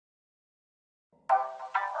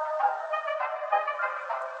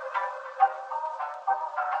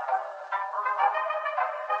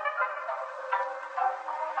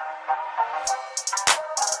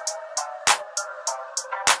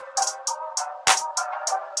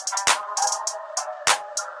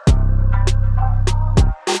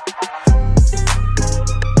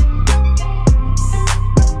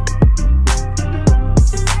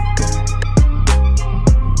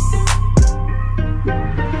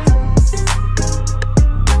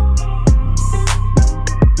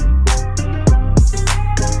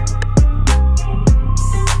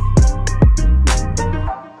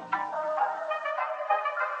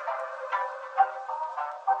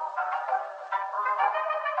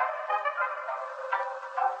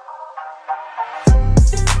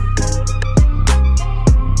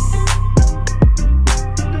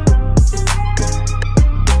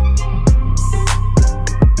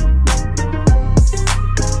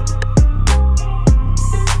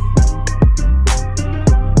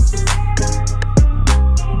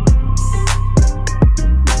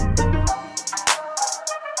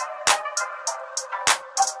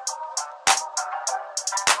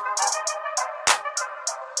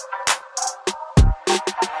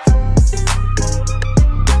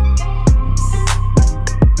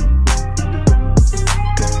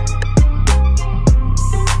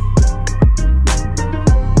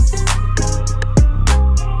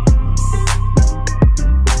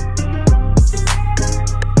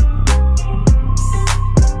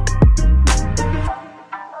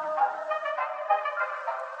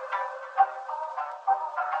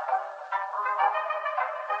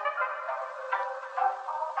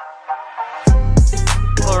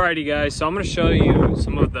Alrighty guys, so I'm going to show you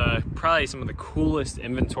probably some of the coolest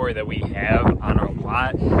inventory that we have on our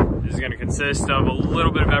lot. This is going to consist of a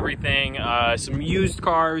little bit of everything, some used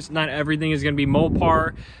cars. Not everything is going to be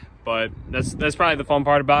Mopar, but that's probably the fun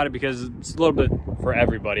part about it because it's a little bit for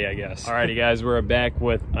everybody, I guess. Alrighty guys, we're back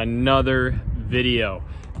with another video.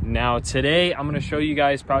 Now today I'm going to show you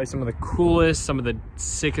guys probably some of the coolest, some of the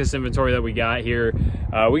sickest inventory that we got here.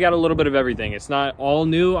 We got a little bit of everything. It's not all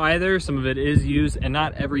new either. Some of it is used, and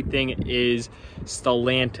not everything is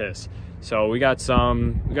Stellantis. So we got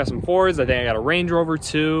some Fords. I think I got a RangeRover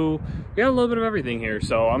too. We got a little bit of everything here.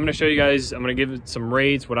 So I'm going to show you guys, I'm going to give it some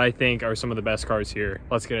rates, what I think are some of the best cars here.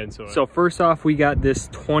 Let's get into it. So first off, we got this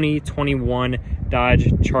 2021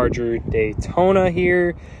 Dodge Charger Daytona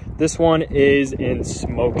here. This one is in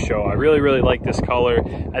Smoke Show. I really like this color.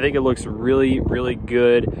 I think it looks really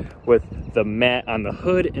good with the matte on the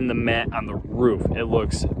hood and the matte on the roof. It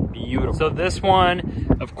looks beautiful. So this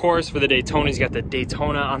one, of course, for the Daytona's got the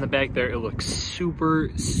Daytona on the back there. It looks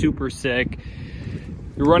super sick.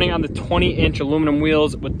 You're running on the 20-inch aluminum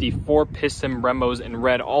wheels with the 4-piston Brembos in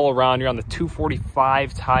red all around. You're on the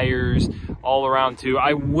 245 tires all around too.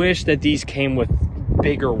 I wish that these came with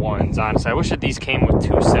bigger ones, honestly. I wish that these came with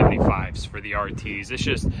 275s for the RTs. It's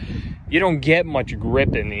just, you don't get much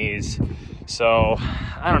grip in these. So,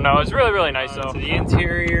 I don't know. It's really nice though. To the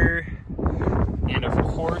interior, and of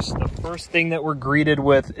course, the first thing that we're greeted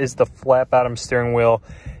with is the flat bottom steering wheel.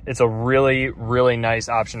 It's a really nice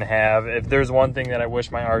option to have. If there's one thing that I wish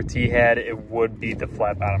my RT had, it would be the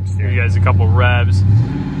flat bottom steering. You guys a couple revs.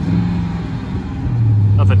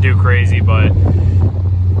 Nothing too crazy, but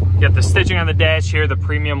you got the stitching on the dash here, the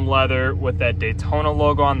premium leather with that Daytona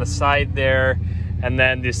logo on the side there. And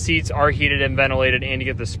then the seats are heated and ventilated, and you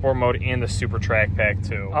get the sport mode and the super track pack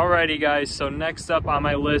too. Alrighty guys, so next up on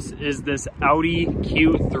my list is this Audi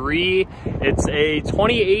Q3. It's a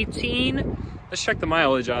 2018. Let's check the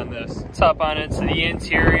mileage on this. Let's hop on into the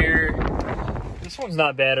interior. This one's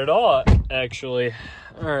not bad at all, actually.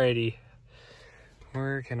 Alrighty.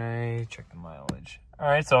 Where can I check the mileage?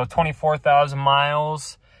 Alright, so 24,000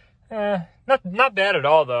 miles. Not bad at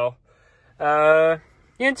all though. The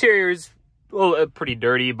interior is a little pretty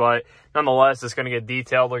dirty, but nonetheless, it's gonna get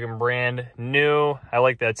detailed, looking brand new. I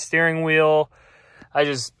like that steering wheel. I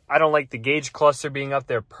don't like the gauge cluster being up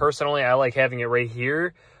there personally. I like having it right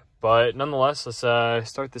here, but nonetheless, let's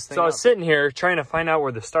start this thing up. I was sitting here trying to find out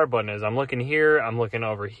where the start button is. I'm looking here, I'm looking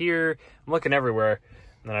over here, I'm looking everywhere,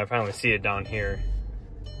 and then I finally see it down here.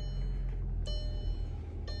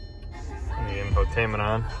 The infotainment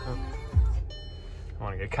on. I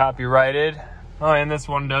want to get copyrighted. Oh, and this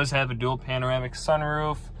one does have a dual panoramic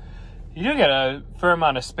sunroof. You do get a fair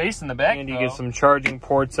amount of space in the back, and you get some charging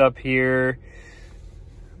ports up here.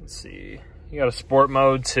 Let's see. You got a sport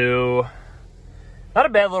mode too. Not a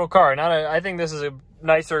bad little car. I think this is a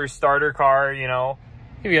nicer starter car, you know.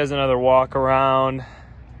 Give you guys another walk around.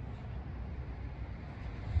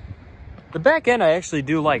 The back end I actually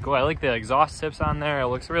do like. Oh, I like the exhaust tips on there. It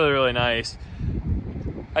looks really nice.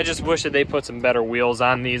 I just wish that they put some better wheels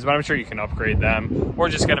on these, but I'm sure you can upgrade them. Or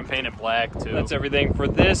just get them painted black too. That's everything for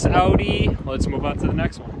this Audi. Let's move on to the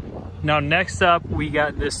next one. Now next up, we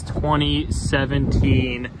got this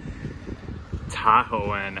 2017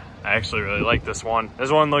 Tahoe in. I actually really like this one. This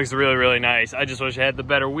one looks really, really nice. I just wish it had the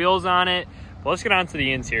better wheels on it. But let's get on to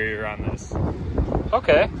the interior on this.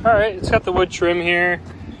 Okay, all right, it's got the wood trim here.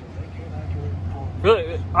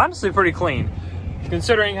 Really, honestly pretty clean.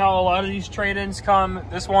 Considering how a lot of these trade-ins come,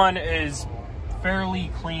 this one is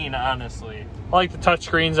fairly clean, honestly. I like the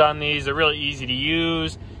touchscreens on these. They're really easy to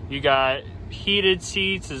use. You got heated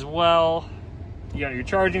seats as well. You got your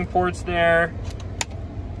charging ports there.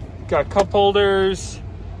 Got cup holders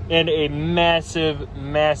and a massive,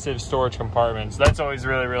 massive storage compartment. So that's always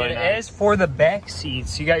really, really nice. As for the back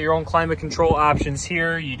seats, you got your own climate control options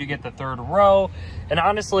here. You do get the third row. And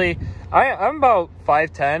honestly, I'm about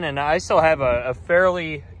 5'10", and I still have a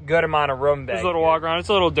fairly good amount of room back. There's a little walk around. It's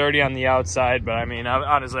a little dirty on the outside, but I mean,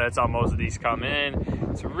 honestly, that's how most of these come in.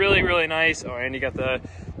 It's really, really nice. Oh, and you got the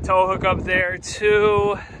tow hook up there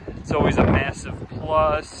too. It's always a massive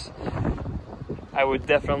plus. I would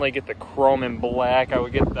definitely get the chrome and black. I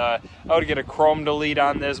would get a chrome delete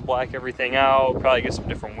on this, black everything out. Probably get some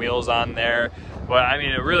different wheels on there. But I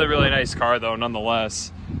mean, a really, really nice car though,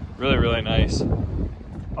 nonetheless. Really, really nice.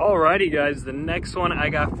 Alrighty guys, the next one I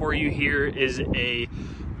got for you here is a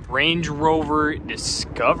RangeRover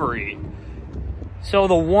Discovery. So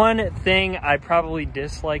the one thing I probably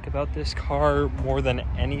dislike about this car more than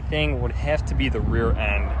anything would have to be the rear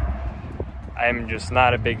end. I'm just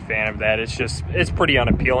not a big fan of that. It's pretty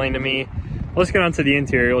unappealing to me. Let's get onto the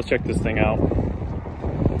interior. Let's check this thing out.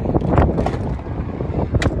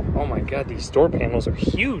 Oh my God, these door panels are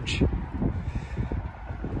huge.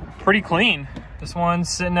 Pretty clean. This one's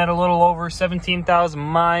sitting at a little over 17,000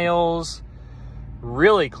 miles.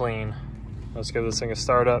 Really clean. Let's give this thing a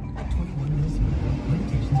start up.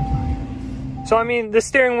 So I mean, the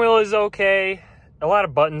steering wheel is okay. A lot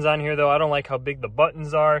of buttons on here though. I don't like how big the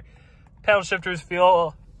buttons are. Paddle shifters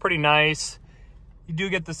feel pretty nice. You do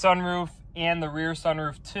get the sunroof and the rear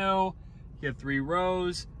sunroof too. You have 3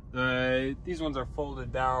 rows. These ones are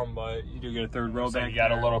folded down, but you do get a third row back. You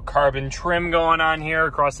got a little carbon trim going on here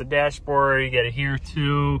across the dashboard. You get it here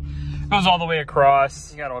too. It goes all the way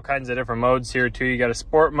across. You got all kinds of different modes here too. You got a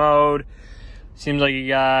sport mode. Seems like you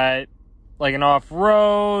got like an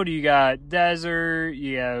off-road. You got desert.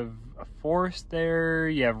 You have a forest there.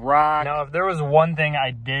 You have rock. Now, if there was one thing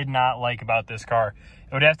I did not like about this car,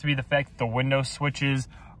 it would have to be the fact that the window switches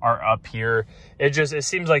are up here. It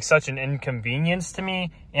seems like such an inconvenience to me.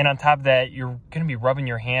 And on top of that, you're gonna be rubbing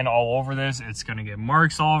your hand all over this. It's gonna get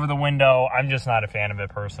marks all over the window. I'm just not a fan of it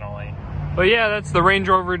personally. But yeah, that's the Range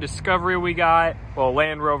Rover Discovery we got. Well,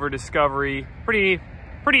 Land Rover Discovery. Pretty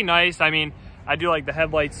nice. I mean, I do like the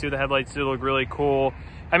headlights too. The headlights do look really cool.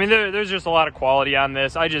 I mean, there's just a lot of quality on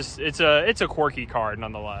this. It's a quirky car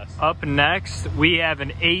nonetheless. Up next, we have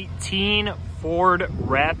an 18 Ford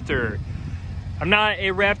Raptor. I'm not a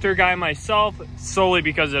Raptor guy myself, solely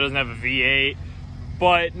because it doesn't have a V8,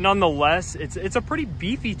 but nonetheless, it's a pretty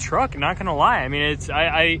beefy truck, not gonna lie. I mean,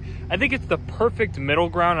 I think it's the perfect middle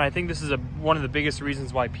ground, and I think this is one of the biggest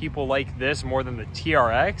reasons why people like this more than the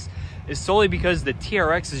TRX, is solely because the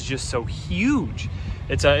TRX is just so huge.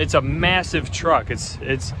 It's a massive truck.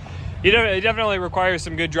 It definitely requires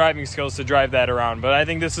some good driving skills to drive that around, but I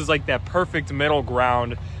think this is like that perfect middle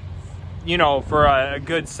ground, you know, for a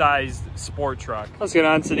good sized sport truck. Let's get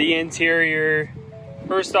on to the interior.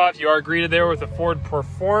 First off, you are greeted there with a Ford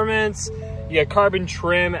Performance. You got carbon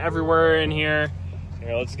trim everywhere in here.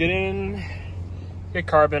 Here, let's get in. Get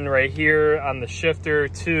carbon right here on the shifter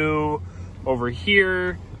too, over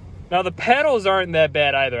here. Now the paddles aren't that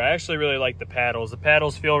bad either. I actually really like the paddles. The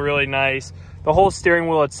paddles feel really nice. The whole steering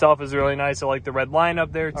wheel itself is really nice. I like the red line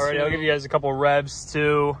up there too. All right, I'll give you guys a couple revs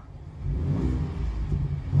too.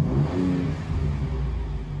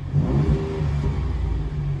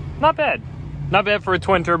 Not bad. Not bad for a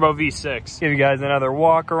twin turbo V6. Give you guys another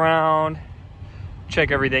walk around.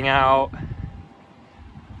 Check everything out.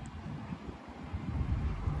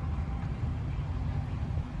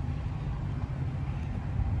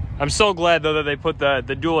 I'm so glad though that they put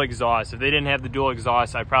the dual exhaust. If they didn't have the dual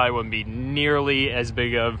exhaust, I probably wouldn't be nearly as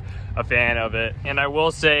big of a fan of it. And I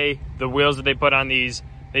will say the wheels that they put on these,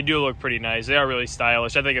 they do look pretty nice. They are really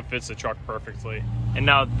stylish. I think it fits the truck perfectly. And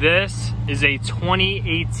now this is a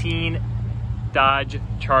 2018 Dodge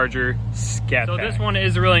Charger ScatPack. So this one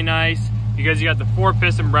is really nice because you got the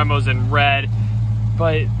 4-piston Brembos in red.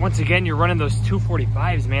 But once again, you're running those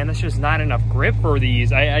 245s, man. That's just not enough grip for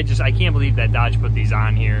these. I can't believe that Dodge put these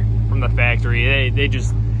on here from the factory. They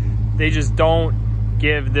just don't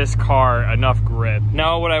give this car enough grip.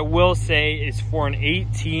 Now, what I will say is for an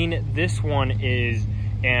 18, this one is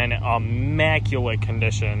in immaculate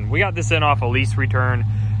condition. We got this in off a lease return.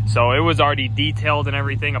 So it was already detailed and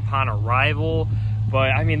everything upon arrival.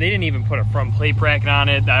 But I mean, they didn't even put a front plate bracket on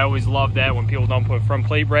it. I always love that when people don't put front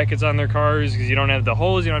plate brackets on their cars, because you don't have the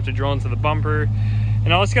holes, you don't have to drill into the bumper. And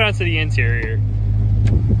now let's get onto the interior.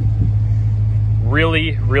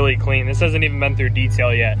 Really, really clean. This hasn't even been through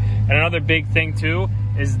detail yet. And another big thing too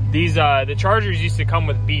is these the Chargers used to come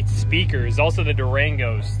with Beats speakers, also the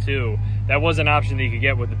Durangos too. That was an option that you could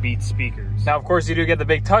get with the Beats speakers. Now of course you do get the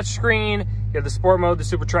big touchscreen, you have the sport mode, the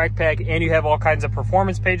super track pack, and you have all kinds of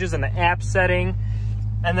performance pages and the app setting.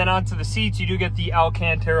 And then onto the seats, you do get the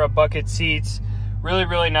Alcantara bucket seats. Really,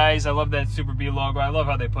 really nice. I love that Super B logo. I love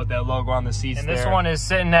how they put that logo on the seats. And this one is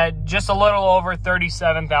sitting at just a little over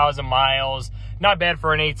 37,000 miles. Not bad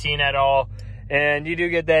for an 18 at all. And you do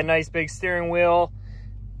get that nice big steering wheel.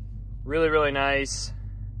 Really, really nice.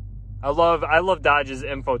 I love Dodge's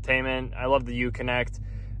infotainment. I love the Uconnect.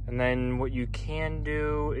 And then what you can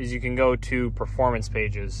do is you can go to performance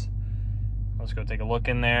pages. Let's go take a look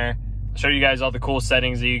in there. I'll show you guys all the cool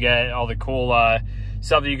settings that you get, all the cool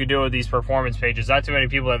stuff that you can do with these performance pages. Not too many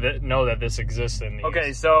people know that this exists in these.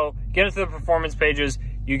 Okay, so get into the performance pages.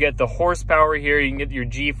 You get the horsepower here. You can get your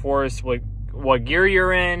G-force, what gear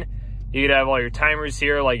you're in. You could have all your timers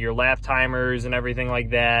here, like your lap timers and everything like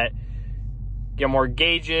that. Get more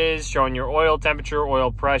gauges showing your oil temperature,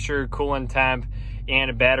 oil pressure, coolant temp,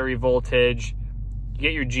 and a battery voltage. You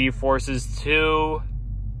get your G-forces too.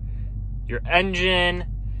 Your engine.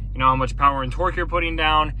 You know how much power and torque you're putting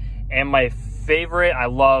down. And my favorite, I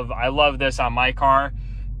love this on my car.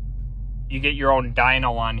 You get your own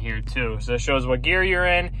dyno on here too. So it shows what gear you're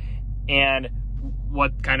in and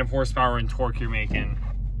what kind of horsepower and torque you're making.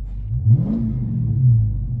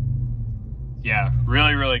 Yeah,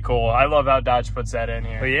 really, really cool. I love how Dodge puts that in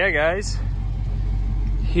here. But yeah, guys,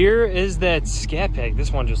 here is that Scat Pack.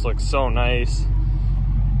 This one just looks so nice.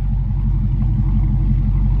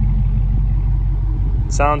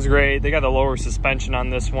 Sounds great. They got the lower suspension on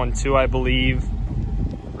this one too, I believe.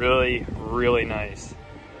 Really, really nice.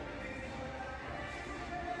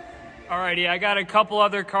 Alrighty, I got a couple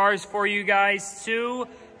other cars for you guys too.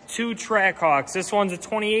 Two Trackhawks. This one's a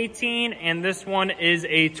 2018 and this one is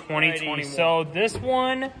a 2021. So this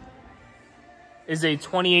one is a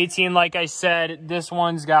 2018, like I said. This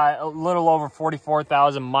one's got a little over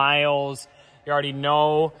 44,000 miles. You already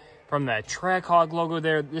know from that Trackhawk logo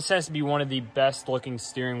there, this has to be one of the best looking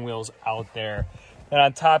steering wheels out there. And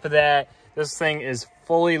on top of that, this thing is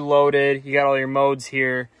fully loaded. You got all your modes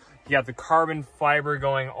here. You got the carbon fiber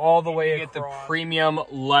going all the way across. You get the premium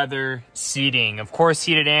leather seating. Of course,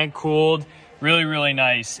 heated and cooled. Really, really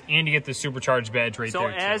nice. And you get the supercharged badge right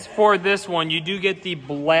there. So as for this one, you do get the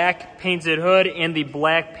black painted hood and the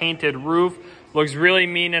black painted roof. Looks really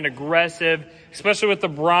mean and aggressive, especially with the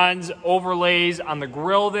bronze overlays on the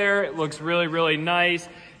grille there. It looks really, really nice.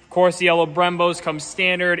 Of course, the yellow Brembos come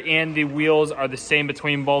standard, and the wheels are the same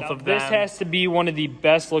between both of them. This has to be one of the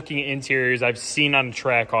best looking interiors I've seen on a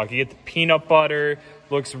Trackhawk. You get the peanut butter.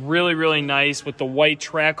 Looks really, really nice with the white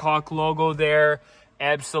Trackhawk logo there.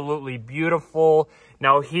 Absolutely beautiful.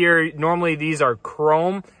 Now here, normally these are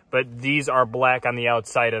chrome, but these are black on the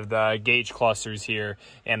outside of the gauge clusters here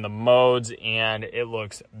and the modes, and it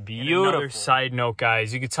looks beautiful. And another side note,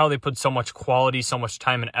 guys, you can tell they put so much quality, so much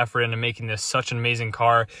time and effort into making this such an amazing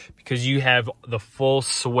car, because you have the full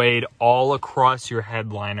suede all across your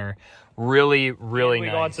headliner. Really, really nice.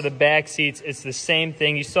 We go on to the back seats. It's the same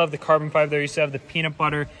thing. You still have the carbon fiber there. You still have the peanut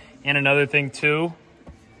butter, and another thing too,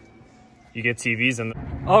 you get TVs in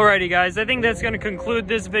them. Alrighty guys, I think that's gonna conclude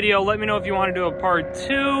this video. Let me know if you wanna do a part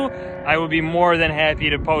 2. I would be more than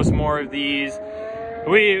happy to post more of these.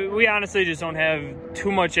 We honestly just don't have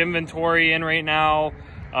too much inventory in right now.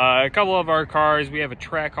 A couple of our cars, we have a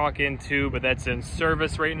Trackhawk in too, but that's in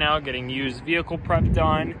service right now, getting used vehicle prep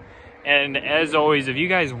done. And as always, if you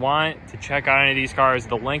guys want to check out any of these cars,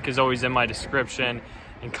 the link is always in my description.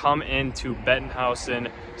 And come into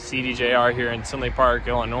Bettenhausen CDJR here in Tinley Park,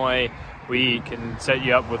 Illinois. We can set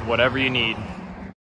you up with whatever you need.